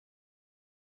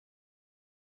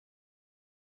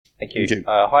Thank you. Thank you.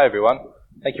 Hi, everyone.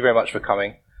 Thank you very much for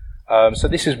coming. So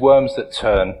this is Worms That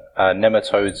Turn,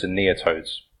 Nematodes and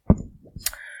Neotodes.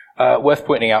 Worth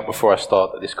pointing out before I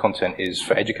start that this content is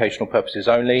for educational purposes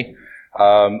only.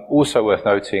 Also worth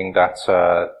noting that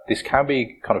this can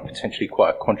be kind of potentially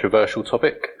quite a controversial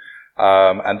topic.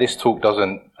 And this talk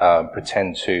doesn't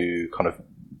pretend to kind of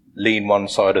lean one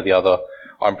side or the other.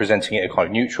 I'm presenting it in a kind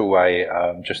of neutral way,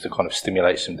 just to kind of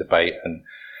stimulate some debate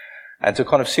and to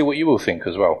kind of see what you all think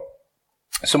as well.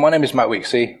 So my name is Matt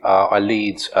Wixey. I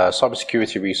lead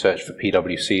cybersecurity research for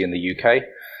PwC in the UK.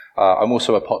 I'm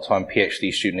also a part-time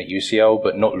PhD student at UCL,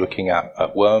 but not looking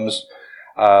at worms.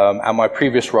 And my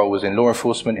previous role was in law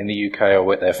enforcement in the UK. I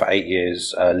worked there for 8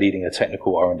 years, leading a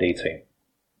technical R&D team.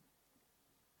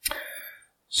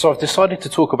 So I've decided to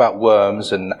talk about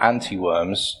worms and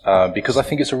anti-worms because I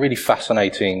think it's a really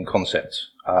fascinating concept.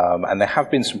 And there have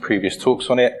been some previous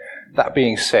talks on it. That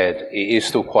being said, it is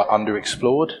still quite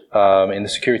underexplored in the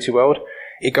security world.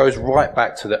 It goes right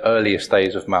back to the earliest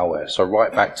days of malware, so right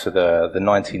back to the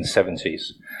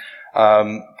 1970s.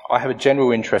 I have a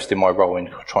general interest in my role in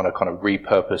trying to kind of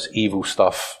repurpose evil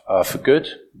stuff for good.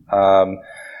 And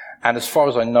as far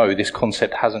as I know, this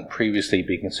concept hasn't previously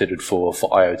been considered for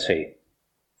IoT.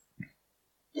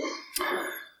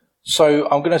 So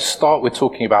I'm going to start with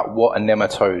talking about what a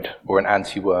nematode or an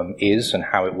anti-worm is and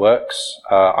how it works.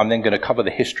 I'm then going to cover the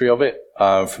history of it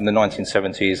from the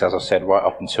 1970s, as I said, right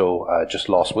up until just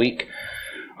last week.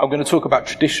 I'm going to talk about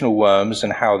traditional worms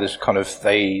and how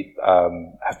they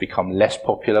have become less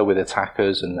popular with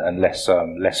attackers and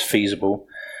less feasible.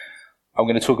 I'm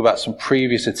going to talk about some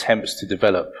previous attempts to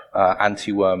develop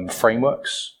anti-worm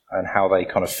frameworks and how they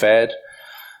kind of fared.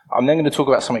 I'm then going to talk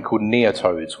about something called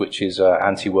Neotodes, which is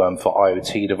anti-worm for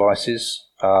IoT devices,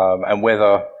 and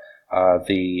whether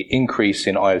the increase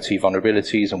in IoT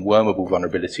vulnerabilities and wormable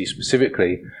vulnerabilities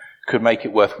specifically could make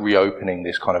it worth reopening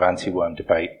this kind of anti-worm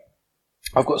debate.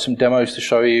 I've got some demos to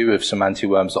show you of some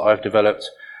anti-worms that I've developed.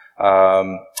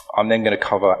 I'm then going to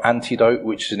cover Antidote,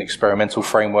 which is an experimental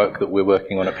framework that we're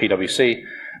working on at PwC.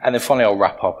 And then finally I'll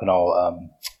wrap up and I'll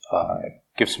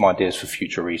give some ideas for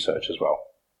future research as well.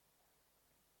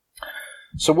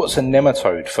 So what's a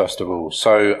nematode, first of all?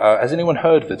 So has anyone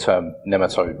heard of the term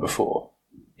nematode before?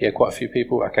 Yeah, quite a few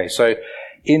people? Okay, so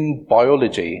in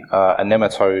biology, a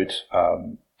nematode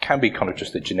can be kind of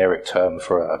just a generic term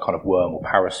for a kind of worm or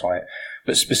parasite,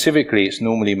 but specifically it's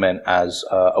normally meant as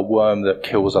a worm that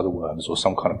kills other worms or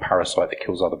some kind of parasite that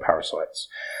kills other parasites.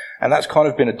 And that's kind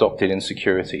of been adopted in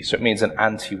security, so it means an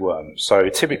anti-worm. So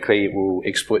typically it will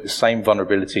exploit the same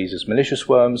vulnerabilities as malicious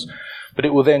worms, but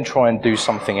it will then try and do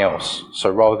something else.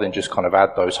 So rather than just kind of add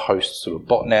those hosts to a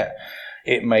botnet,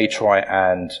 it may try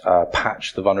and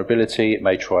patch the vulnerability, it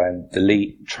may try and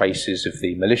delete traces of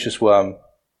the malicious worm,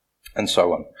 and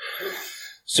so on.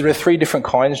 So there are three different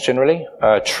kinds generally: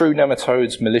 true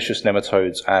nematodes, malicious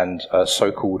nematodes, and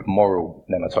so-called moral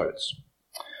nematodes.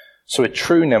 So a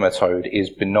true nematode is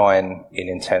benign in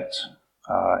intent.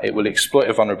 It will exploit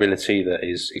a vulnerability that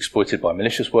is exploited by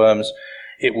malicious worms.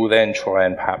 It will then try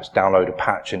and perhaps download a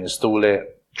patch and install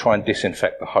it, try and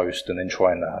disinfect the host, and then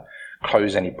try and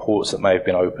close any ports that may have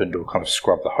been opened or kind of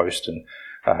scrub the host and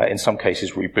in some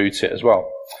cases reboot it as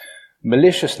well.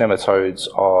 Malicious nematodes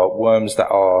are worms that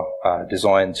are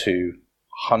designed to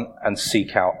hunt and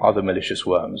seek out other malicious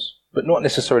worms, but not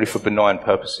necessarily for benign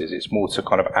purposes. It's more to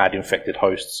kind of add infected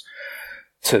hosts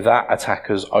to that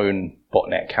attacker's own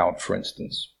botnet count, for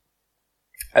instance.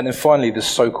 And then finally, the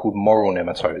so-called moral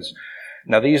nematodes.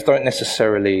 Now, these don't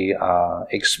necessarily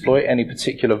exploit any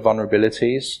particular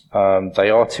vulnerabilities.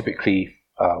 They are typically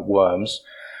worms,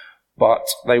 but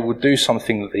they will do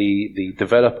something that the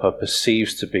developer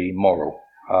perceives to be moral.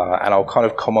 And I'll kind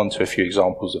of come on to a few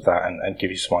examples of that and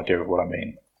give you some idea of what I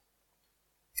mean.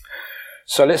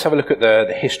 So let's have a look at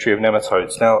the history of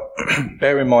nematodes. Now,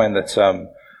 bear in mind that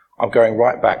I'm going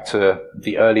right back to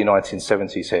the early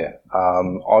 1970s here.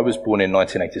 I was born in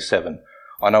 1987.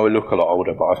 I know I look a lot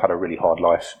older, but I've had a really hard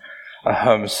life.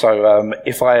 So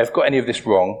if I have got any of this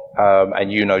wrong,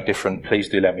 and you know different, please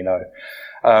do let me know.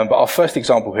 But our first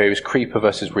example here is Creeper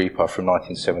versus Reaper from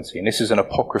 1970, and this is an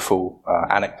apocryphal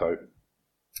anecdote.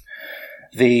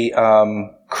 The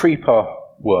Creeper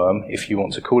worm, if you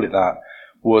want to call it that,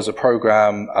 was a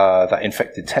program that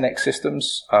infected 10x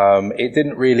systems.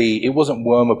 It wasn't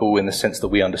wormable in the sense that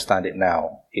we understand it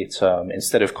now. It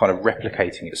instead of kind of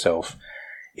replicating itself,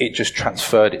 it just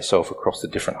transferred itself across the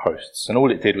different hosts. And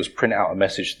all it did was print out a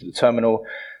message to the terminal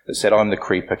that said, "I'm the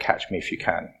Creeper, catch me if you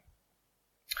can."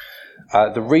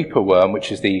 The Reaper worm, which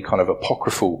is the kind of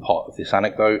apocryphal part of this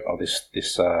anecdote, or this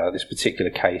particular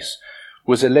case,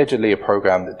 was allegedly a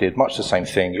program that did much the same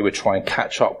thing. It would try and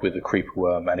catch up with the creeper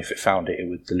worm, and if it found it, it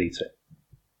would delete it.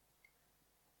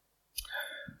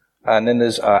 And then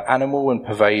there's Animal and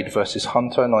Pervade versus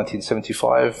Hunter,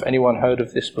 1975. Anyone heard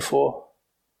of this before?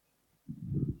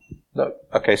 No?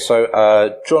 Okay, so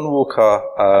John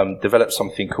Walker developed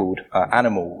something called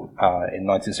Animal in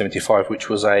 1975, which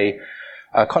was a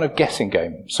kind of guessing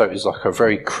game. So it was like a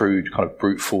very crude kind of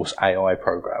brute force AI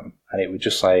program. And it would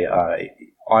just say,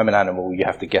 I'm an animal, you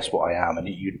have to guess what I am. And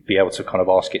you'd be able to kind of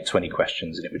ask it 20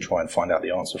 questions and it would try and find out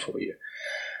the answer for you.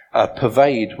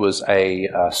 Pervade was a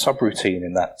subroutine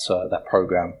in that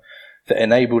program that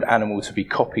enabled Animal to be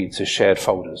copied to shared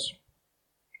folders.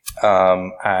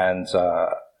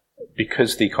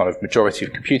 Because the kind of majority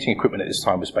of computing equipment at this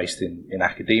time was based in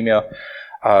academia,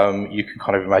 you can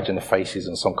kind of imagine the faces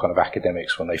on some kind of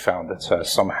academics when they found that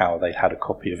somehow they'd had a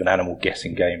copy of an Animal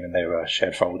guessing game in their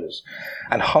shared folders.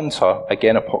 And Hunter,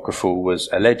 again apocryphal, was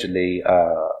allegedly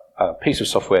a piece of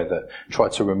software that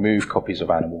tried to remove copies of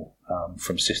Animal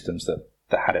from systems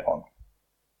that had it on.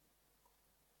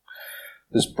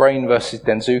 There's Brain versus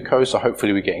Denzuko, so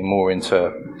hopefully we're getting more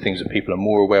into things that people are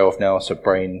more aware of now. So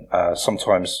Brain,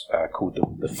 sometimes called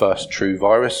the first true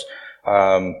virus,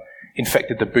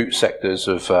 infected the boot sectors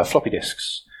of floppy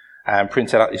disks and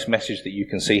printed out this message that you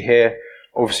can see here,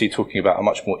 obviously talking about a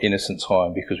much more innocent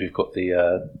time because we've got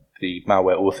the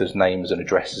malware authors' names and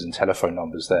addresses and telephone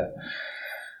numbers there.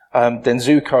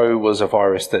 Denzuko was a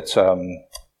virus that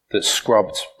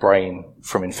scrubbed Brain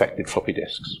from infected floppy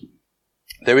disks.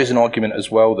 There is an argument as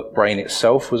well that Brain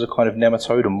itself was a kind of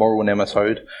nematode, a moral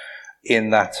nematode, in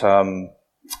that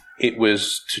it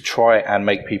was to try and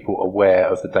make people aware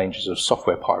of the dangers of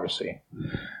software piracy.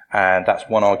 And that's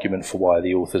one argument for why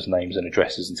the authors' names and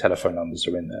addresses and telephone numbers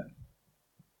are in there.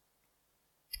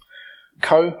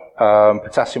 Co,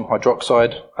 potassium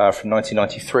hydroxide from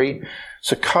 1993.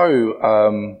 So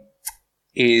Co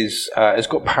has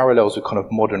got parallels with kind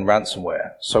of modern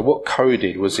ransomware. So what Co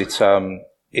did was it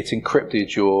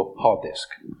encrypted your hard disk.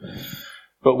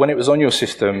 But when it was on your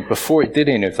system, before it did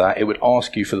any of that, it would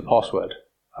ask you for the password,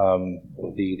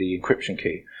 the encryption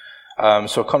key.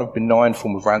 So a kind of benign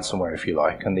form of ransomware, if you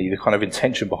like. And the kind of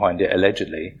intention behind it,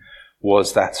 allegedly,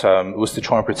 was that was to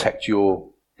try and protect your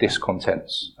disk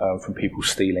contents from people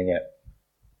stealing it.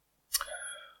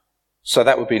 So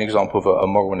that would be an example of a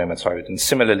moral nematode. And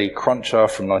similarly, Cruncher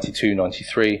from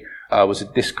 92-93 was a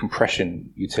disk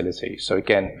compression utility. So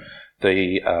again,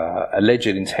 the alleged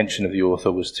intention of the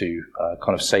author was to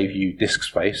kind of save you disk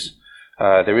space.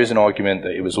 There is an argument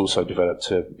that it was also developed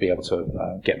to be able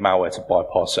to get malware to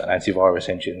bypass certain antivirus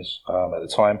engines at the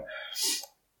time.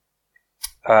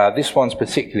 This one's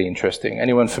particularly interesting.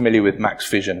 Anyone familiar with Max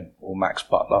Vision or Max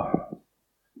Butler?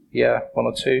 Yeah, one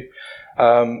or two.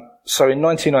 So in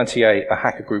 1998, a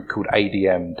hacker group called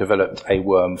ADM developed a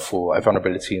worm for a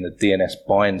vulnerability in the DNS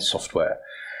bind software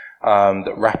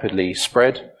that rapidly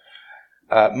spread.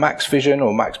 Max Vision,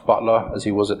 or Max Butler, as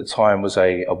he was at the time, was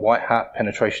a white hat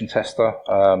penetration tester.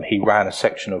 He ran a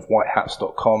section of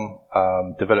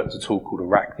whitehats.com, developed a tool called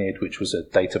Arachnid, which was a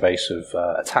database of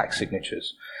attack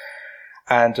signatures.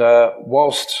 And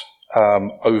whilst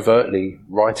overtly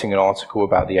writing an article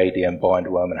about the ADM bind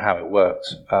worm and how it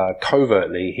worked,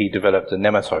 covertly he developed a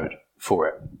nematode for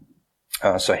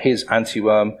it. So his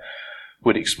anti-worm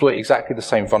would exploit exactly the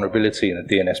same vulnerability in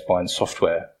the DNS bind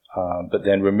software, but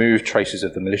then remove traces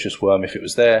of the malicious worm if it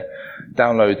was there,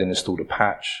 download and installed a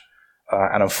patch,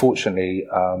 and unfortunately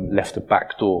left a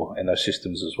backdoor in those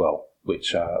systems as well,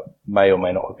 which may or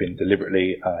may not have been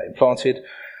deliberately implanted.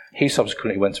 He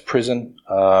subsequently went to prison,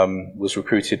 was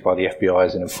recruited by the FBI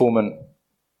as an informant,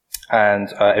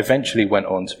 and eventually went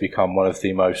on to become one of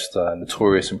the most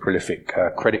notorious and prolific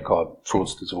credit card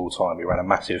fraudsters of all time. He ran a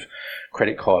massive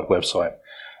credit card website,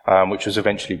 which was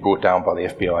eventually brought down by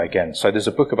the FBI again. So there's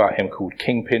a book about him called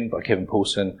Kingpin by Kevin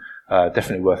Paulson,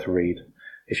 definitely worth a read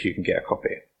if you can get a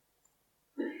copy.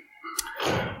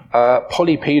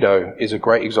 Polypedo is a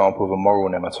great example of a moral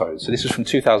nematode. So this is from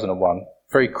 2001.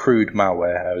 Very crude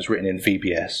malware. It was written in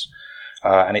VBS,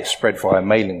 and it spread via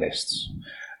mailing lists.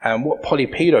 And what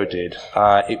Polypedo did,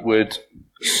 it would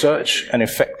search an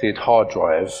infected hard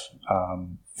drive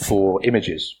for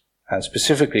images, and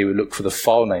specifically would look for the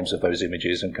file names of those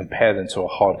images and compare them to a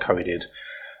hard-coded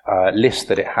list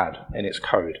that it had in its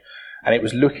code. And it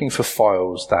was looking for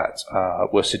files that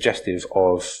were suggestive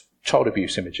of child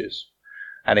abuse images.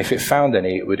 And if it found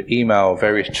any, it would email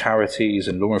various charities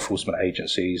and law enforcement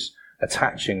agencies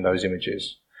attaching those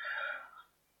images.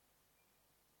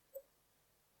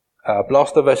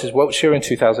 Blaster versus Wiltshire in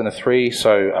 2003.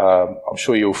 So I'm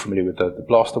sure you're all familiar with the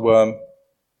Blaster worm.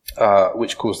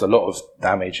 which caused a lot of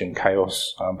damage and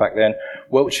chaos back then.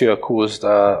 Wixey caused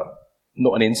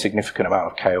not an insignificant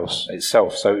amount of chaos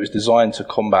itself, so it was designed to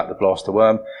combat the blaster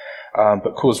worm,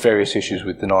 but caused various issues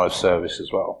with denial of service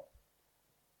as well.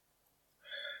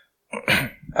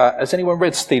 Has anyone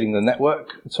read Stealing the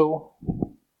Network at all?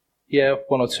 Yeah,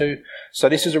 one or two. So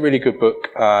this is a really good book,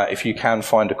 if you can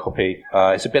find a copy.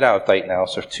 It's a bit out of date now,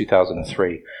 so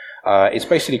 2003. It's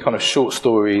basically kind of short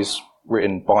stories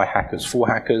written by hackers for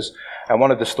hackers, and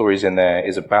one of the stories in there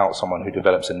is about someone who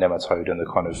develops a nematode and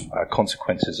the kind of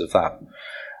consequences of that.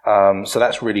 So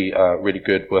that's really, really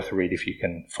good, worth a read if you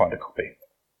can find a copy.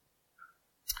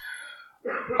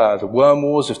 The Worm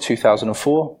Wars of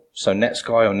 2004, so Netsky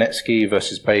or Netsky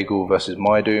versus Bagel versus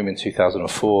MyDoom in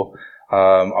 2004.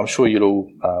 I'm sure you'll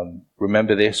all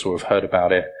remember this or have heard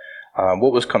about it.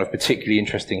 What was kind of particularly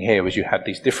interesting here was you had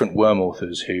these different worm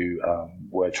authors who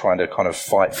were trying to kind of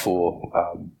fight for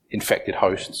infected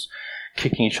hosts,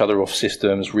 kicking each other off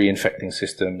systems, reinfecting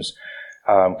systems,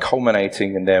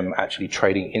 culminating in them actually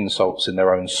trading insults in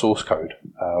their own source code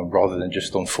rather than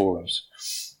just on forums.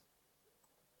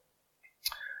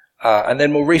 And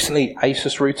then more recently,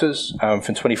 ASUS routers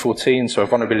from 2014, so a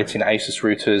vulnerability in ASUS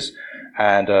routers,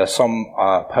 and some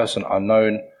person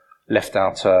unknown left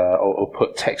out or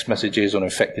put text messages on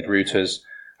infected routers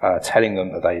telling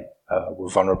them that they were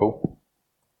vulnerable.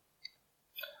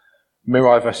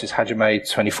 Mirai versus Hajime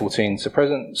 2014 to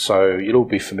present, so you'll all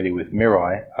be familiar with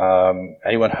Mirai.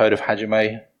 Anyone heard of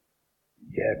Hajime?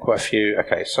 Yeah, quite a few.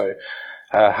 Okay, so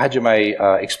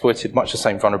Hajime exploited much the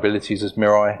same vulnerabilities as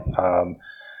Mirai,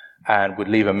 and would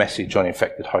leave a message on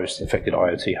infected hosts, infected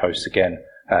IoT hosts again,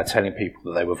 telling people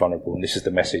that they were vulnerable. And this is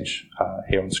the message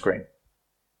here on the screen.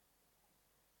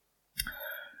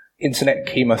 Internet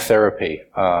chemotherapy,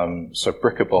 so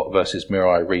Brickerbot versus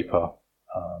Mirai Reaper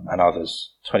and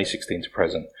others, 2016 to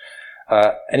present.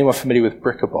 Anyone familiar with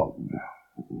Brickerbot?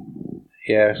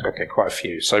 Yeah, okay, quite a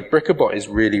few. So Brickerbot is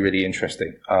really, really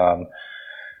interesting.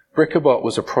 Brickerbot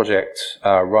was a project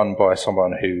run by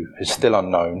someone who is still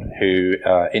unknown, who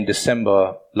in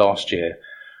December last year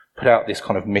put out this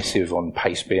kind of missive on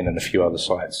Pastebin and a few other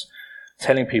sites,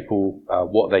 telling people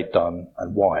what they'd done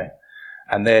and why,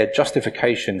 and their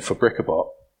justification for Brickerbot.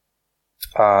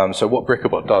 So what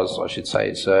Brickerbot does, I should say,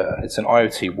 it's an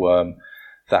IoT worm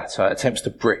that attempts to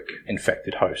brick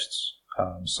infected hosts.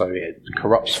 So it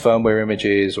corrupts firmware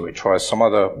images, or it tries some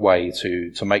other way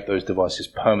to make those devices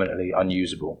permanently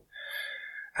unusable.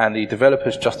 And the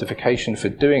developer's justification for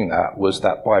doing that was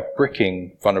that by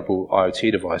bricking vulnerable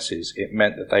IoT devices, it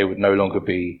meant that they would no longer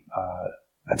be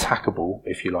attackable,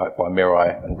 if you like, by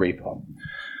Mirai and Reaper.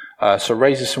 So it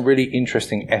raises some really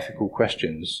interesting ethical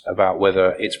questions about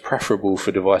whether it's preferable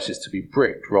for devices to be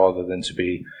bricked rather than to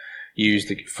be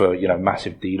used for,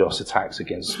 massive DDoS attacks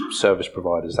against service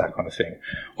providers, that kind of thing.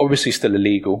 Obviously still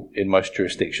illegal in most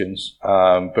jurisdictions,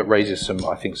 but raises some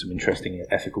interesting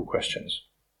ethical questions.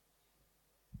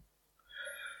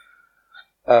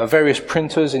 Various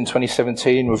printers in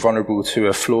 2017 were vulnerable to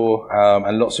a flaw,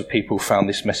 and lots of people found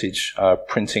this message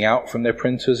printing out from their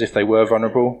printers if they were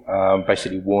vulnerable,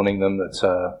 basically warning them that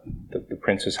the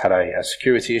printers had a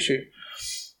security issue.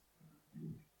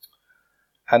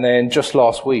 And then just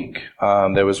last week,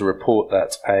 there was a report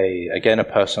that a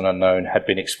person unknown had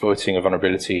been exploiting a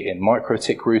vulnerability in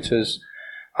MikroTik routers,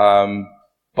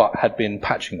 but had been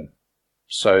patching them.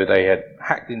 So they had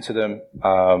hacked into them,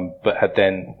 but had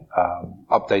then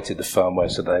updated the firmware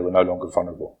so that they were no longer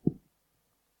vulnerable.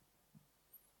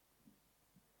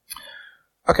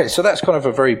 Okay, so that's kind of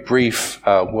a very brief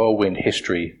whirlwind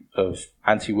history of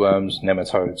anti-worms,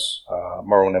 nematodes,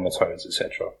 moral nematodes,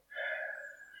 etc.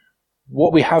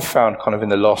 What we have found kind of in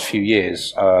the last few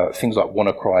years, things like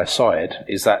WannaCry aside,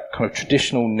 is that kind of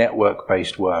traditional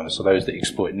network-based worms, so those that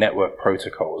exploit network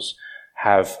protocols,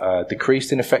 have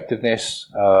decreased in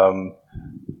effectiveness,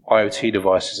 IoT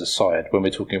devices aside, when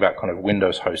we're talking about kind of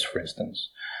Windows hosts, for instance.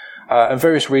 And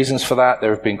various reasons for that.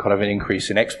 There have been kind of an increase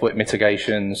in exploit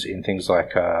mitigations in things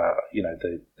like,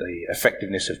 the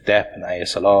effectiveness of DEP and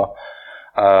ASLR,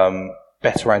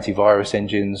 better antivirus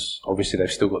engines. Obviously,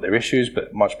 they've still got their issues,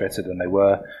 but much better than they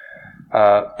were.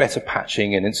 Better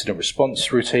patching and incident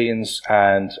response routines,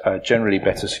 and generally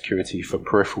better security for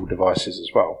peripheral devices as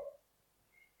well.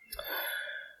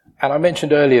 And I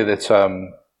mentioned earlier that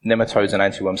nematodes and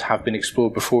antiworms have been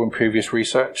explored before in previous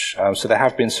research. So there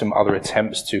have been some other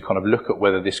attempts to kind of look at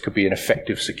whether this could be an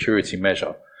effective security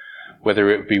measure, whether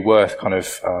it would be worth kind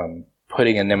of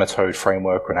putting a nematode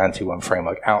framework or an antiworm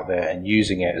framework out there and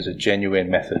using it as a genuine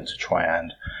method to try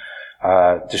and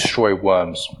destroy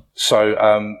worms. So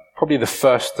probably the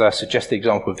first suggested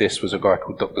example of this was a guy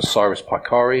called Dr. Cyrus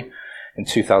Paikari. in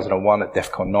 2001 at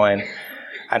DEF CON 9.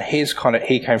 And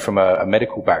he came from a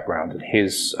medical background, and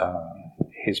his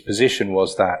position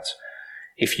was that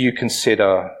if you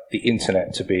consider the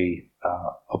internet to be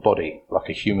a body, like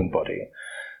a human body,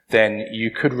 then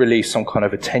you could release some kind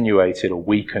of attenuated or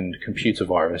weakened computer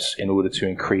virus in order to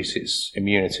increase its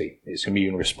immunity, its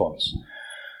immune response.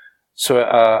 So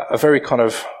a very kind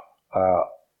of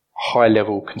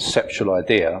high-level conceptual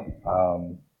idea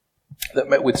that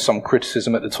met with some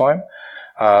criticism at the time,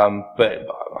 but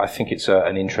I think it's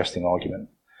an interesting argument.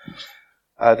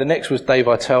 The next was Dave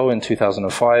Eitel in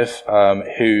 2005,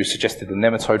 who suggested the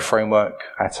nematode framework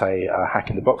at a Hack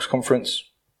in the Box conference.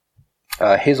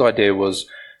 His idea was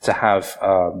to have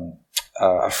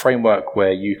a framework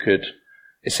where you could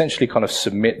essentially kind of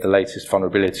submit the latest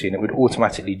vulnerability and it would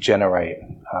automatically generate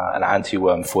an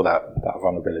anti-worm for that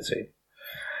vulnerability.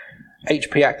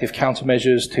 HP Active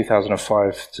Countermeasures,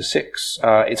 2005 to 6.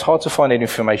 It's hard to find any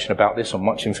information about this or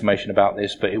much information about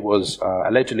this, but it was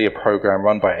allegedly a program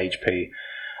run by HP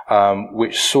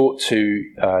which sought to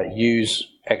use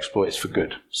exploits for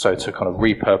good. So to kind of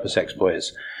repurpose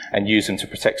exploits and use them to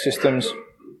protect systems.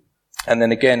 And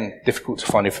then again, difficult to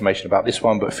find information about this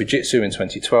one, but Fujitsu in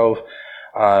 2012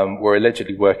 were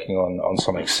allegedly working on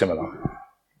something similar.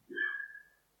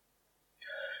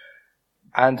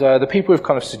 And the people who've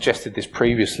kind of suggested this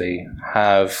previously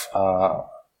have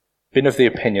been of the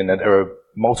opinion that there are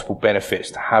multiple benefits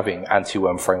to having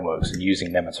anti-worm frameworks and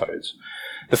using nematodes.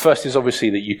 The first is obviously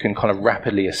that you can kind of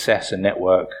rapidly assess a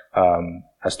network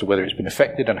as to whether it's been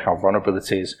affected and how vulnerable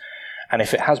it is. And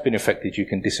if it has been affected, you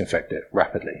can disinfect it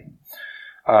rapidly.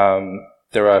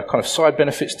 There are kind of side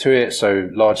benefits to it, so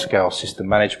large-scale system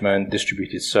management,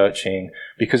 distributed searching,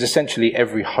 because essentially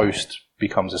every host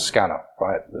becomes a scanner,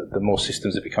 right? The more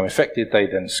systems that become affected, they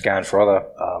then scan for other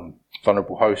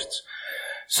vulnerable hosts.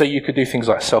 So you could do things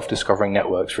like self-discovering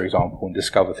networks, for example, and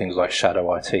discover things like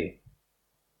shadow IT.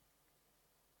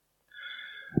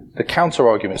 The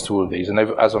counter-arguments to all of these, and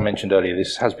as I mentioned earlier,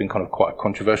 this has been kind of quite a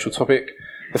controversial topic.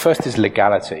 The first is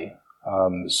legality.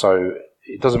 So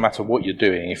it doesn't matter what you're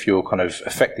doing. If you're kind of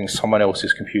affecting someone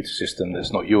else's computer system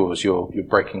that's not yours, you're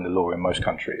breaking the law in most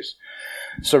countries.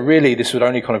 So really, this would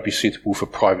only kind of be suitable for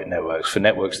private networks, for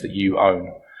networks that you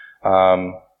own.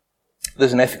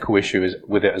 There's an ethical issue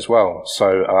with it as well.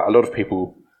 So a lot of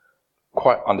people,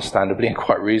 quite understandably and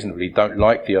quite reasonably, don't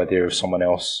like the idea of someone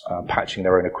else patching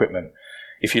their own equipment.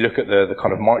 If you look at the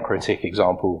kind of MikroTik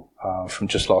example from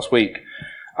just last week,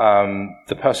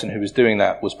 the person who was doing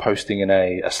that was posting in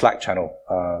a Slack channel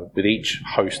with each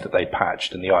host that they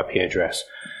patched and the IP address.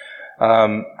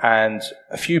 And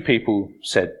a few people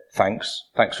said, thanks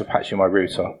for patching my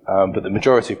router. But the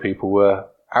majority of people were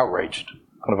outraged,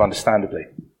 kind of understandably.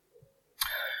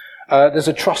 There's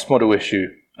a trust model issue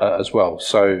as well.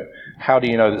 So how do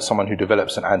you know that someone who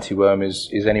develops an anti-worm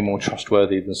is any more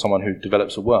trustworthy than someone who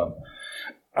develops a worm?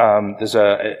 There's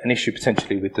an issue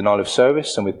potentially with denial of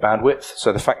service and with bandwidth.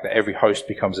 So the fact that every host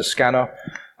becomes a scanner,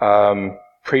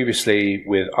 previously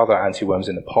with other anti-worms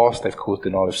in the past, they've caused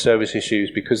denial of service issues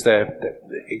because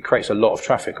it creates a lot of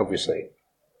traffic, obviously.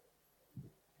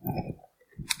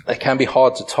 They can be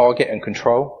hard to target and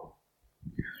control.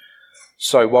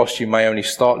 So whilst you may only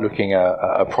start looking at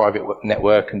a private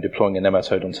network and deploying a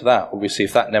nematode onto that, obviously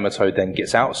if that nematode then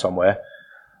gets out somewhere,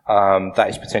 that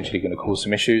is potentially going to cause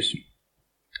some issues.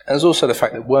 And there's also the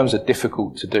fact that worms are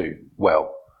difficult to do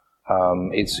well.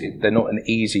 They're not an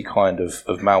easy kind of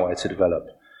malware to develop.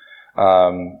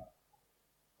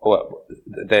 Or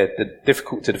they're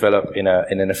difficult to develop in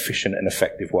an efficient and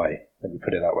effective way. Let me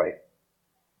put it that way.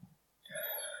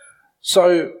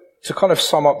 So to kind of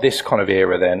sum up this kind of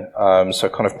era then, so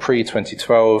kind of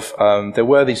pre-2012, there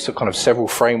were these kind of several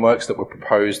frameworks that were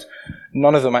proposed.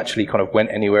 None of them actually kind of went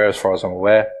anywhere as far as I'm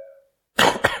aware.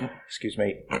 Excuse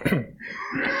me.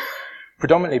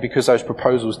 Predominantly because those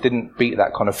proposals didn't beat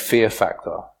that kind of fear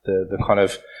factor, the kind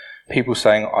of people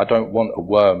saying, I don't want a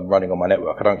worm running on my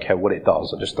network, I don't care what it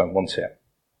does, I just don't want it.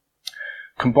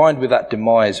 Combined with that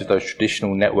demise of those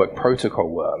traditional network protocol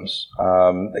worms,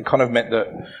 it kind of meant that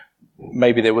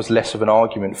maybe there was less of an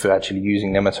argument for actually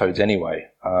using nematodes anyway,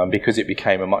 because it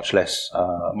became a much less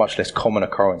common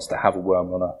occurrence to have a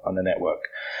worm on a network.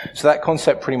 So that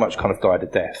concept pretty much kind of died a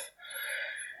death.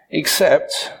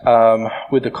 Except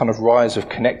with the kind of rise of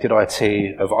connected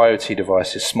IT, of IoT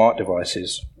devices, smart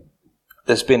devices,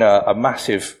 there's been a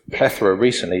massive plethora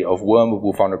recently of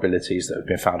wormable vulnerabilities that have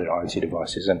been found in IoT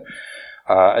devices. And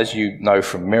as you know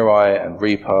from Mirai and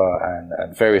Reaper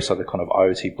and various other kind of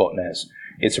IoT botnets,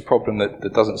 it's a problem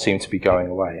that doesn't seem to be going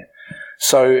away.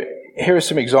 So here are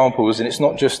some examples, and it's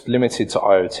not just limited to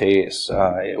IoT,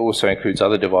 it also includes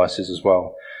other devices as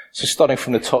well. So starting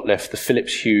from the top left, the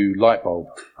Philips Hue light bulb.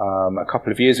 A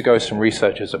couple of years ago, some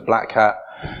researchers at Black Hat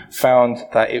found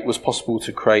that it was possible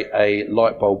to create a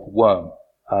light bulb worm.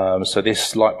 So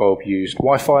this light bulb used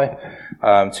Wi-Fi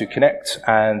to connect,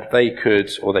 and they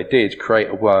did create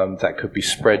a worm that could be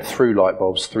spread through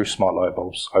smart light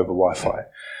bulbs over Wi-Fi.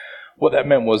 What that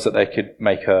meant was that they could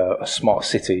make a smart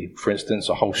city, for instance,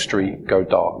 a whole street go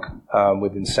dark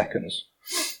within seconds.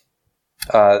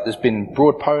 There's been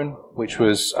Broadpone, which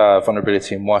was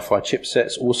vulnerability in Wi-Fi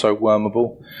chipsets, also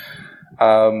wormable.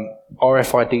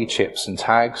 RFID chips and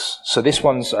tags. So this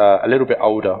one's a little bit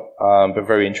older, but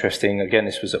very interesting. Again,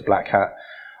 this was at Black Hat.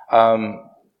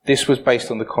 This was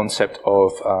based on the concept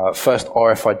of first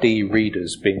RFID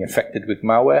readers being infected with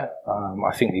malware.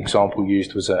 I think the example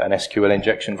used was an SQL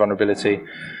injection vulnerability,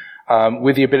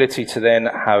 with the ability to then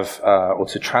have or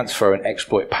to transfer an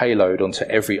exploit payload onto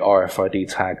every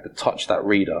RFID tag that touched that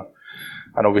reader.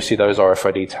 And obviously those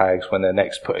RFID tags, when they're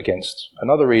next put against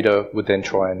another reader, would then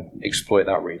try and exploit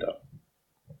that reader.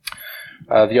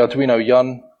 The Arduino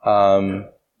Yun,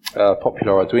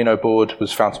 popular Arduino board,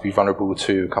 was found to be vulnerable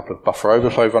to a couple of buffer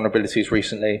overflow vulnerabilities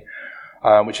recently,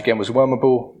 which again was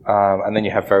wormable. And then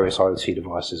you have various IoT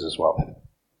devices as well.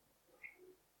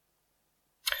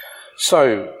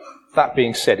 So that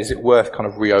being said, is it worth kind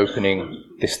of reopening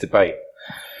this debate?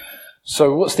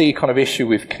 So what's the kind of issue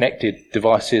with connected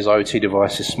devices, IoT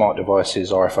devices, smart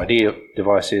devices, RFID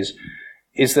devices,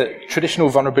 is that traditional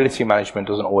vulnerability management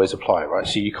doesn't always apply, right?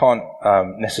 So you can't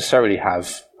necessarily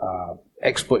have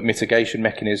exploit mitigation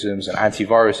mechanisms and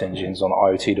antivirus engines on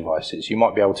IoT devices. You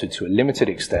might be able to a limited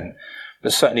extent,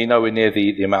 but certainly nowhere near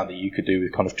the amount that you could do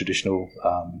with kind of traditional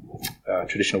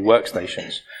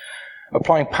workstations.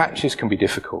 Applying patches can be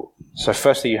difficult. So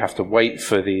firstly, you have to wait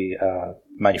for the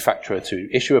manufacturer to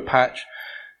issue a patch.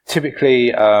 Typically,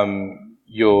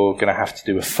 you're going to have to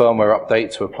do a firmware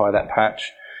update to apply that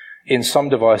patch. In some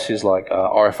devices, like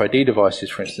RFID devices,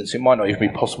 for instance, it might not even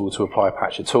be possible to apply a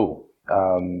patch at all.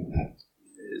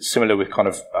 Similar with kind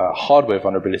of hardware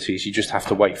vulnerabilities, you just have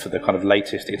to wait for the kind of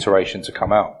latest iteration to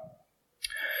come out.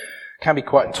 It can be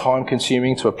quite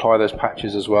time-consuming to apply those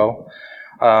patches as well.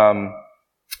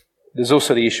 There's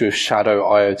also the issue of shadow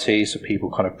IoT, so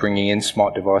people kind of bringing in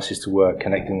smart devices to work,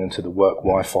 connecting them to the work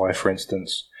Wi-Fi, for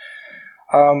instance.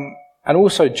 And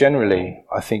also generally,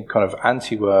 I think kind of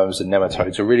anti-worms and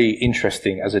nematodes are really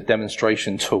interesting as a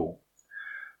demonstration tool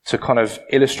to kind of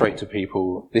illustrate to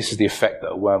people, this is the effect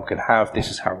that a worm can have,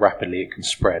 this is how rapidly it can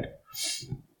spread.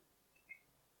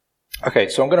 Okay,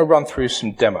 so I'm going to run through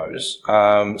some demos.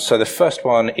 So the first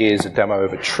one is a demo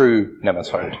of a true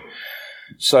nematode.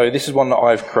 So this is one that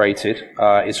I've created.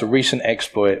 It's a recent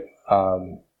exploit,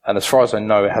 and as far as I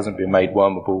know, it hasn't been made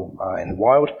wormable in the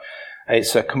wild.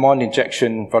 It's a command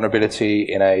injection vulnerability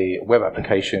in a web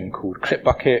application called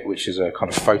ClipBucket, which is a kind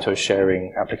of photo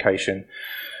sharing application.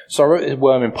 So I wrote a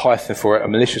worm in Python for it, a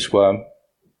malicious worm.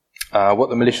 What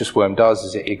the malicious worm does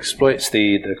is it exploits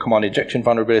the command injection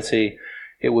vulnerability.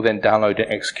 It will then download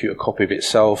and execute a copy of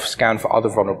itself, scan for other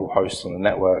vulnerable hosts on the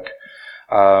network,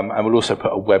 and we'll also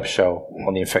put a web shell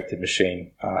on the infected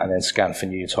machine and then scan for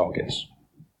new targets.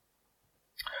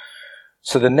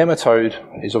 So the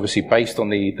nematode is obviously based on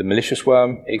the malicious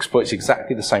worm. It exploits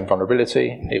exactly the same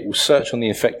vulnerability. It will search on the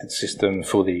infected system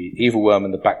for the evil worm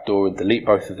and the backdoor and delete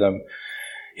both of them.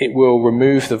 It will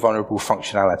remove the vulnerable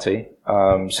functionality.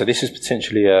 So this is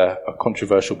potentially a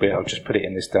controversial bit. I'll just put it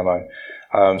in this demo.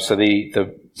 So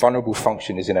the vulnerable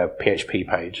function is in a PHP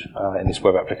page in this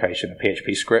web application, a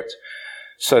PHP script.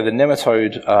 So the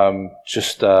nematode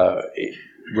it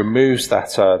removes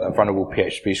that vulnerable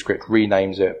PHP script,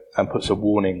 renames it, and puts a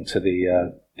warning to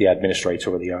the administrator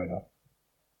or the owner.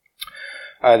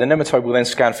 The nematode will then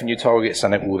scan for new targets,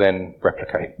 and it will then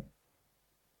replicate.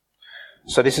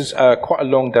 So this is quite a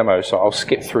long demo, so I'll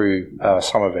skip through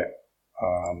some of it.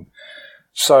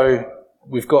 So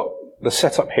we've got the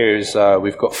setup here is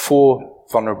we've got 4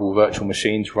 vulnerable virtual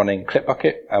machines running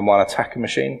ClipBucket and 1 attacker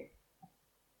machine.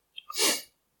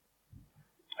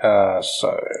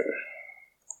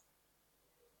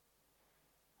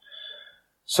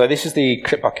 So this is the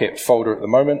ClipBucket folder at the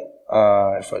moment.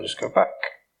 If I just go back.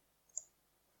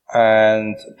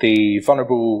 And the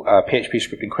vulnerable PHP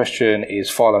script in question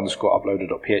is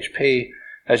file_uploader.php.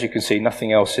 As you can see,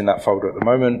 nothing else in that folder at the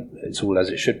moment. It's all as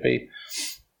it should be.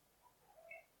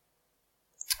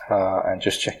 And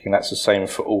just checking that's the same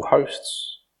for all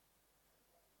hosts.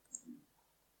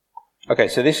 Okay,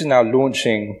 so this is now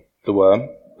launching the worm.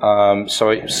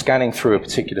 So it's scanning through a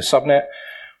particular subnet.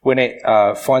 When it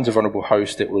finds a vulnerable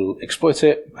host, it will exploit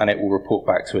it, and it will report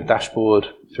back to a dashboard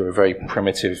through a very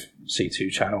primitive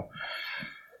C2 channel.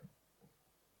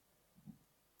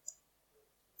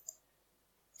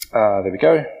 There we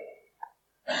go.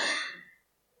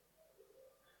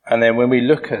 And then when we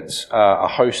look at a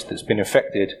host that's been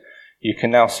infected, you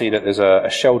can now see that there's a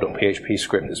shell.php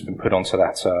script that's been put onto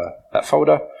that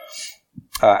folder,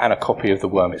 and a copy of the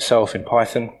worm itself in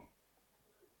Python.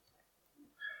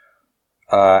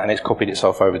 And it's copied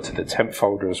itself over to the temp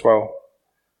folder as well.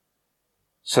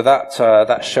 So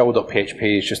that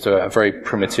shell.php is just a very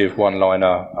primitive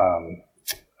one-liner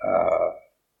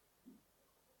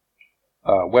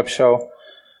web shell.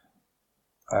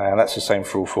 And that's the same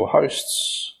for all 4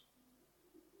 hosts.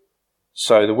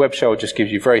 So the web shell just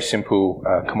gives you very simple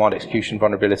command execution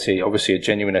vulnerability. Obviously, a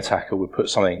genuine attacker would put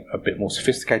something a bit more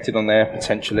sophisticated on there,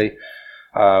 potentially,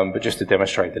 but just to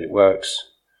demonstrate that it works.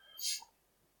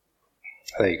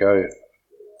 There you go.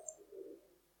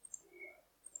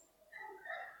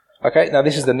 Okay, now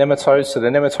this is the nematode. So the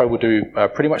nematode will do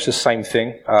pretty much the same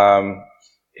thing.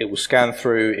 It will scan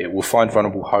through, it will find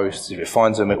vulnerable hosts. If it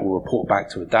finds them, it will report back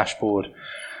to a dashboard.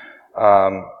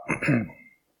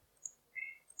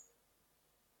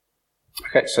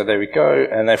 Okay, so there we go.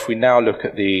 And if we now look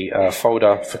at the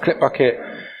folder for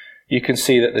ClipBucket, you can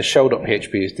see that the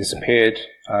shell.php has disappeared,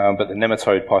 but the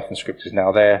nematode Python script is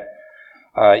now there.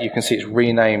 You can see it's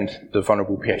renamed the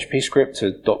vulnerable PHP script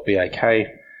to .bak,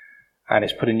 and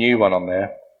it's put a new one on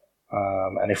there.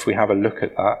 And if we have a look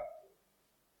at that,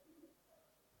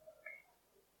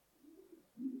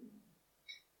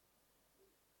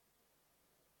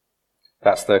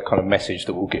 that's the kind of message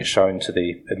that will get shown to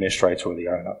the administrator or the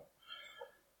owner.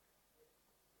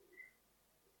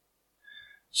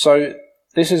 So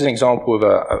this is an example of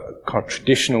a kind of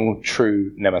traditional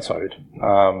true nematode.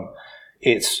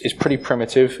 It's pretty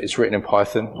primitive. It's written in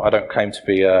Python. I don't claim to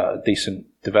be a decent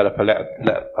developer,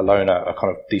 let alone a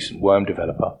kind of decent worm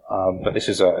developer. But this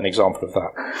is an example of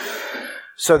that.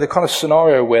 So the kind of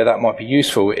scenario where that might be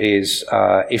useful is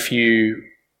if you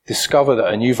discover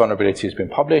that a new vulnerability has been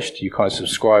published, you kind of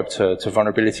subscribe to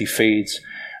vulnerability feeds,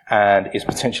 and it's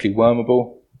potentially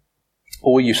wormable,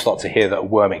 or you start to hear that a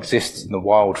worm exists in the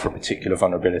wild for a particular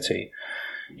vulnerability.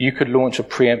 You could launch a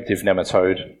preemptive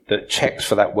nematode that checks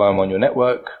for that worm on your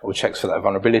network, or checks for that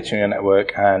vulnerability on your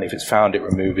network, and if it's found, it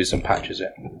removes and patches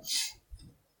it.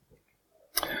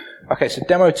 Okay, so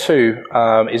demo 2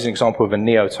 is an example of a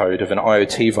neotode, of an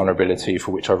IoT vulnerability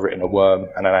for which I've written a worm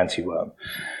and an anti-worm.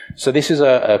 So this is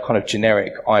a kind of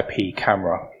generic IP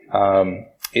camera.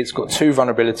 It's got 2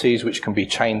 vulnerabilities which can be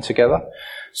chained together.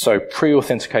 So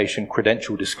pre-authentication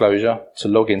credential disclosure to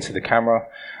log into the camera,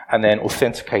 and then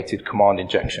authenticated command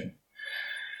injection.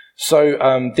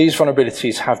 So these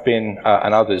vulnerabilities have been,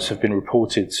 and others have been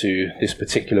reported to this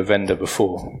particular vendor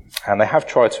before, and they have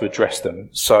tried to address them.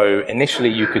 So initially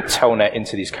you could telnet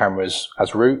into these cameras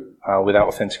as root without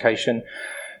authentication.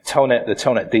 The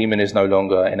telnet daemon is no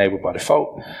longer enabled by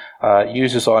default.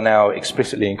 Users are now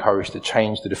explicitly encouraged to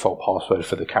change the default password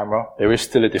for the camera. There is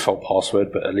still a default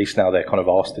password, but at least now they're kind of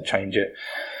asked to change it.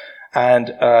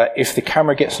 And if the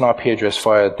camera gets an IP address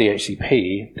via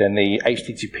DHCP, then the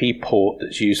HTTP port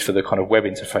that's used for the kind of web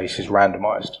interface is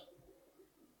randomized.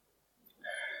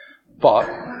 But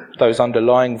those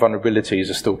underlying vulnerabilities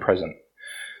are still present.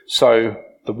 So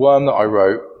the worm that I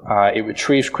wrote, it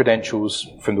retrieves credentials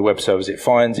from the web servers it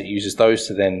finds. It uses those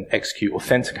to then execute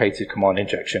authenticated command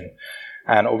injection.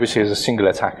 And obviously, as a single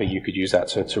attacker, you could use that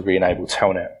to re-enable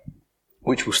telnet,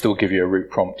 which will still give you a root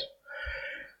prompt.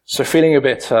 So feeling a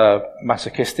bit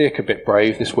masochistic, a bit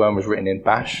brave, this worm was written in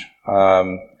Bash.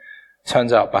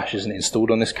 Turns out Bash isn't installed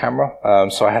on this camera,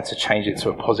 so I had to change it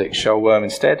to a POSIX shell worm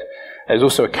instead. There's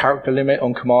also a character limit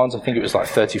on commands. I think it was like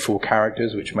 34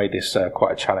 characters, which made this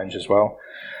quite a challenge as well.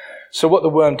 So what the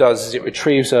worm does is it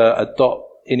retrieves a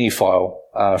 .ini file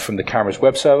from the camera's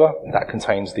web server that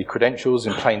contains the credentials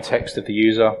in plain text of the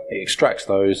user. It extracts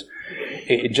those,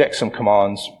 it injects some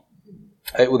commands.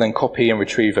 It will then copy and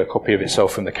retrieve a copy of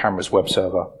itself from the camera's web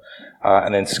server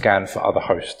and then scan for other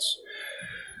hosts.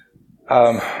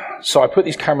 So I put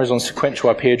these cameras on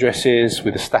sequential IP addresses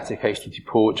with a static HTTP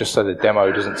port just so the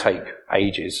demo doesn't take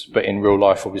ages. But in real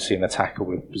life, obviously, an attacker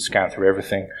would scan through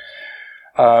everything.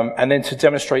 And then to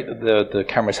demonstrate that the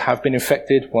cameras have been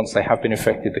infected, once they have been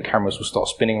infected, the cameras will start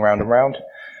spinning round and round.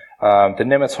 The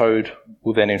nematode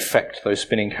will then infect those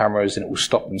spinning cameras and it will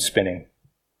stop them spinning.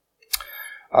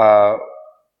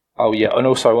 Oh yeah, and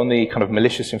also on the kind of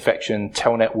malicious infection,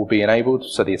 telnet will be enabled,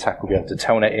 so the attacker will be able to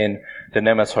telnet in. The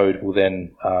nematode will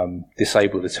then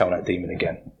disable the telnet daemon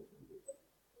again.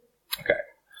 Okay.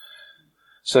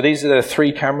 So these are the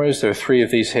 3 cameras. There are 3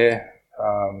 of these here.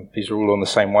 These are all on the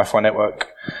same Wi-Fi network.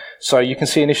 So you can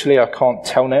see initially I can't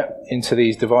telnet into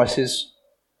these devices,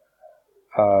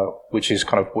 which is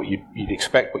kind of what you'd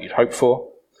expect, what you'd hope for.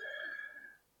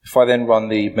 If I then run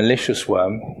the malicious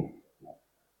worm,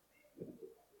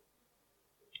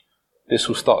 this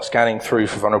will start scanning through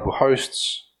for vulnerable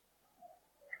hosts,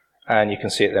 and you can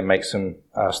see it then makes them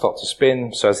start to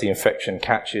spin. So as the infection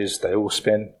catches, they all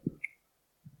spin.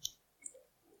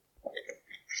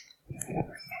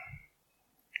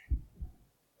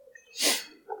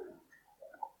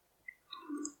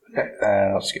 Okay,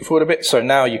 I'll skip forward a bit. So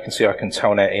now you can see I can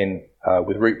telnet in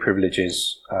with root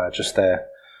privileges just there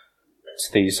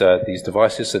to these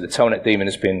devices. So the telnet daemon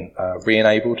has been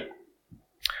re-enabled.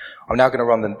 I'm now going to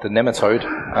run the nematode.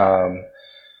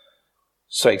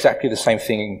 So exactly the same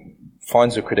thing,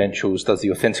 finds the credentials, does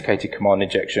the authenticated command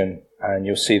injection, and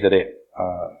you'll see that it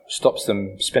stops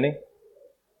them spinning.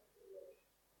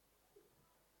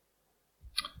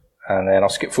 And then I'll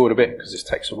skip forward a bit because this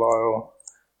takes a while.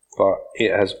 But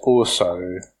it has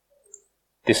also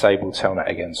disabled telnet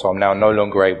again, so I'm now no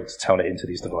longer able to telnet into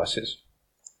these devices.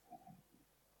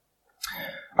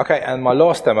 Okay, and my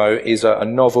last demo is a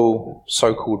novel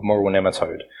so-called moral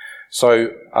nematode. So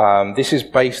this is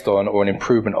based on, or an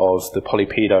improvement of, the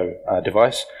Polypedo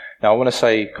device. Now I want to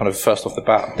say, kind of first off the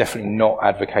bat, I'm definitely not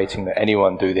advocating that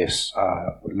anyone do this,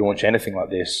 launch anything like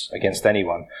this against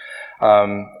anyone.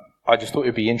 I just thought it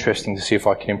would be interesting to see if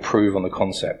I can improve on the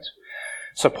concept.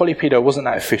 So Polypedo wasn't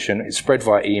that efficient. It spread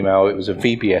via email. It was a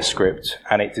VBS script,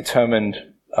 and it determined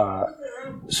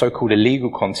so-called illegal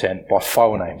content by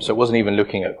file name. So it wasn't even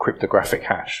looking at cryptographic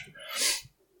hash.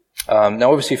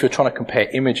 Now, obviously, if you're trying to compare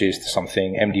images to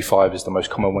something, MD5 is the most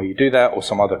common way you do that, or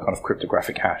some other kind of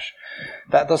cryptographic hash.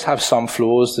 That does have some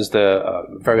flaws. There's the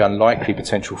very unlikely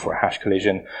potential for a hash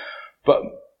collision, but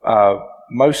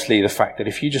mostly the fact that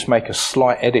if you just make a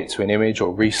slight edit to an image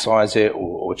or resize it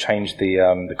or change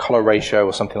the color ratio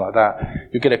or something like that,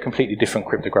 you get a completely different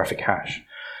cryptographic hash.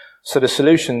 So the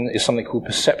solution is something called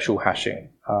perceptual hashing,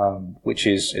 which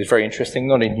is very interesting,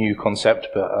 not a new concept,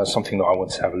 but something that I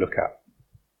want to have a look at.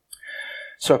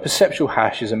 So a perceptual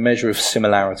hash is a measure of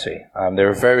similarity. There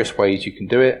are various ways you can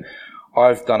do it.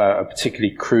 I've done a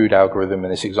particularly crude algorithm in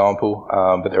this example,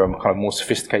 but there are kind of more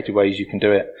sophisticated ways you can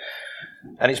do it.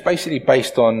 And it's basically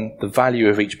based on the value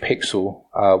of each pixel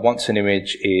once an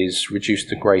image is reduced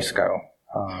to grayscale.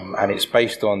 And it's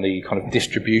based on the kind of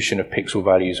distribution of pixel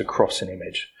values across an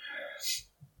image.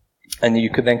 And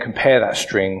you could then compare that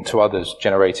string to others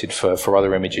generated for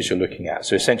other images you're looking at.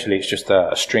 So essentially it's just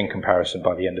a string comparison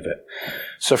by the end of it.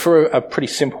 So for a pretty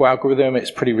simple algorithm, it's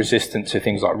pretty resistant to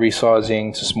things like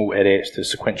resizing, to small edits, to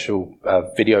sequential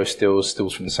video stills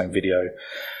from the same video.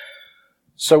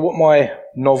 So what my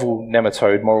novel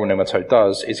nematode, moral nematode,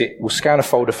 does is it will scan a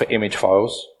folder for image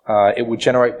files. It will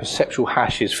generate perceptual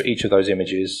hashes for each of those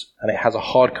images, and it has a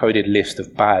hard-coded list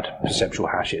of bad perceptual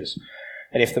hashes.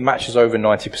 And if the match is over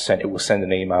 90%, it will send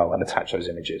an email and attach those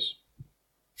images.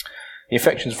 The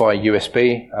infection is via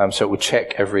USB, so it will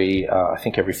check every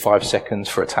 5 seconds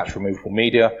for attached removable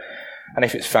media. And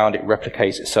if it's found, it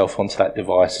replicates itself onto that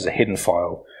device as a hidden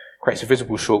file, creates a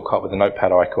visible shortcut with a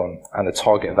notepad icon, and the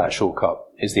target of that shortcut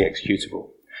is the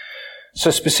executable.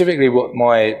 So specifically what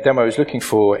my demo is looking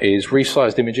for is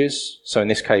resized images. So in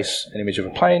this case, an image of a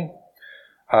plane.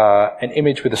 An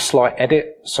image with a slight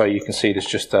edit, so you can see there's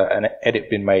just an edit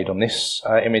been made on this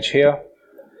image here,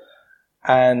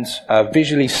 and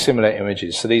visually similar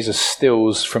images. So these are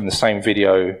stills from the same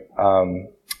video,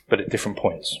 but at different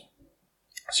points.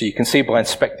 So you can see by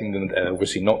inspecting them, they're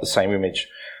obviously not the same image,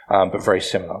 but very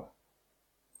similar.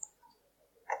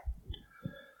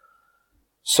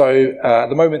 So at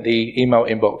the moment, the email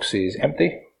inbox is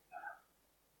empty.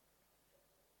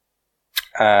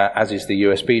 As is the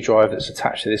USB drive that's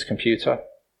attached to this computer.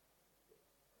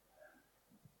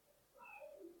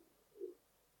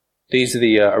 These are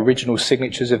the original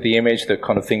signatures of the image, the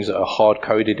kind of things that are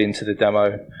hard-coded into the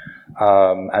demo.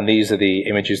 And these are the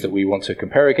images that we want to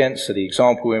compare against. So the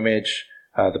example image,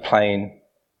 the plane,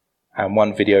 and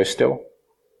one video still.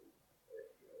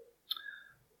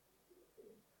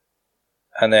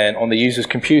 And then on the user's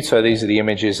computer, these are the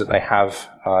images that they have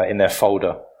in their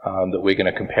folder that we're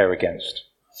going to compare against.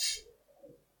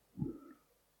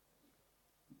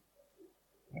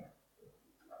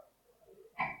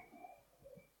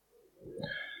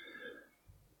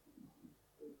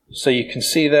 So you can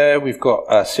see there we've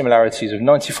got similarities of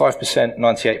 95%,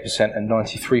 98%, and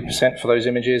 93% for those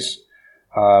images.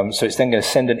 So it's then going to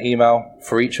send an email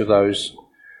for each of those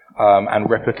and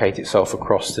replicate itself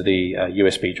across to the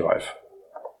USB drive.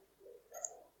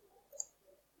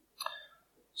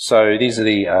 So these are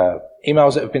the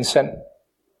emails that have been sent.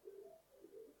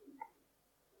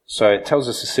 So it tells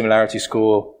us the similarity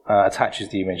score, attaches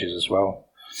the images as well.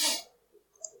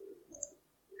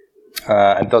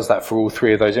 And does that for all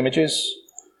three of those images.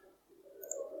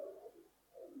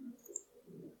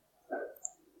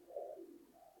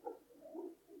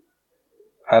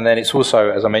 And then it's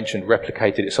also, as I mentioned,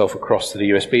 replicated itself across to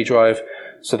the USB drive.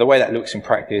 So the way that looks in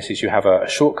practice is you have a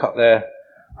shortcut there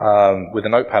with a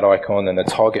notepad icon, and the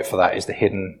target for that is the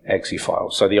hidden exe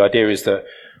file. So the idea is that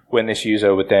when this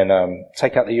user would then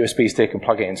take out the USB stick and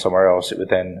plug it in somewhere else, it would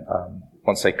then,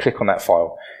 once they click on that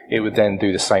file, it would then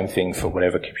do the same thing for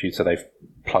whatever computer they've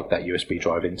plugged that USB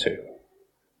drive into.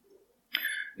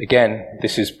 Again,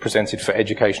 this is presented for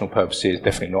educational purposes,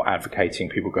 definitely not advocating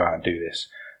people go out and do this.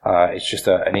 It's just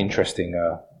an interesting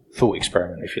thought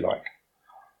experiment, if you like.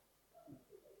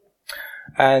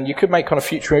 And you could make kind of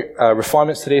future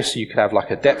refinements to this. You could have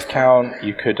like a depth count.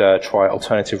 You could try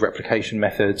alternative replication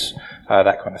methods,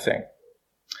 that kind of thing.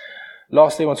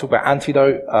 Lastly, I want to talk about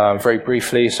Antidote very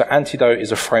briefly. So Antidote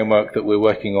is a framework that we're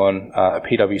working on at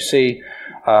PwC.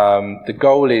 The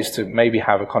goal is to maybe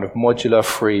have a kind of modular,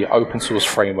 free, open source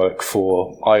framework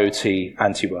for IoT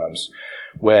anti-worms,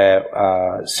 where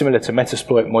similar to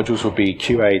Metasploit, modules will be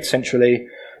QA'd centrally,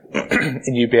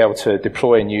 and you'd be able to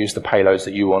deploy and use the payloads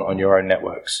that you want on your own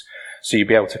networks. So you'd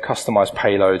be able to customize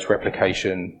payloads,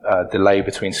 replication, delay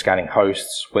between scanning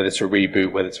hosts, whether it's a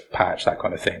reboot, whether it's a patch, that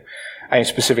kind of thing. And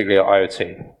specifically at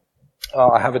IoT.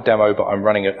 I have a demo, but I'm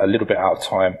running a little bit out of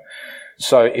time.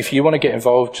 So if you want to get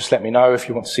involved, just let me know. If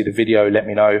you want to see the video, let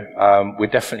me know. We're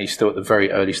definitely still at the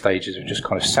very early stages of just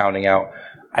kind of sounding out,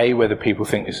 A, whether people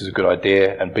think this is a good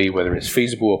idea, and B, whether it's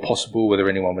feasible or possible, whether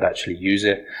anyone would actually use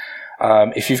it.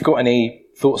 If you've got any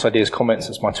thoughts, ideas, comments,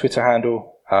 that's my Twitter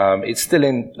handle. It's still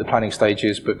in the planning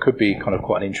stages, but could be kind of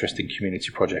quite an interesting community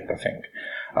project, I think,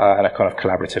 and a kind of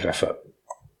collaborative effort.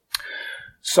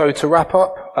 So to wrap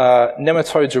up,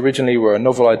 nematodes originally were a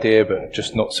novel idea, but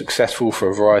just not successful for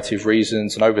a variety of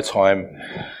reasons, and over time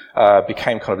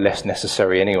became kind of less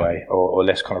necessary anyway, or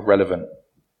less kind of relevant.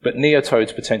 But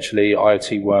neotodes, potentially,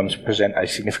 IoT worms, present a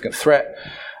significant threat,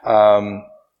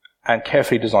 and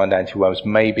carefully designed anti-worms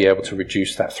may be able to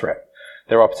reduce that threat.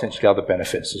 There are potentially other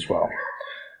benefits as well.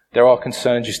 There are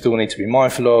concerns you still need to be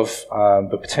mindful of,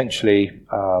 but potentially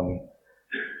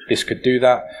this could do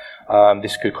that.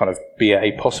 This could kind of be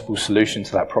a possible solution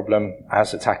to that problem.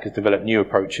 As attackers develop new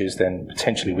approaches, then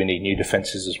potentially we need new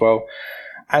defenses as well.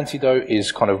 Antidote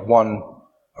is kind of one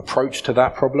approach to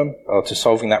that problem, or to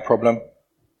solving that problem.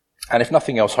 And if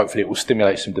nothing else, hopefully it will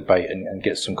stimulate some debate and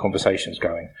get some conversations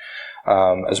going,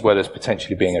 as well as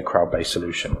potentially being a crowd-based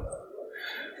solution.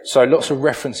 So lots of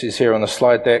references here on the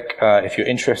slide deck. If you're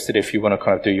interested, if you want to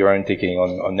kind of do your own digging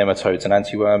on nematodes and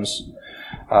anti-worms.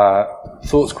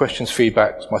 Thoughts, questions,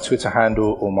 feedback, my Twitter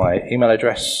handle or my email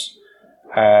address.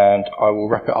 And I will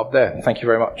wrap it up there. Thank you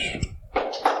very much.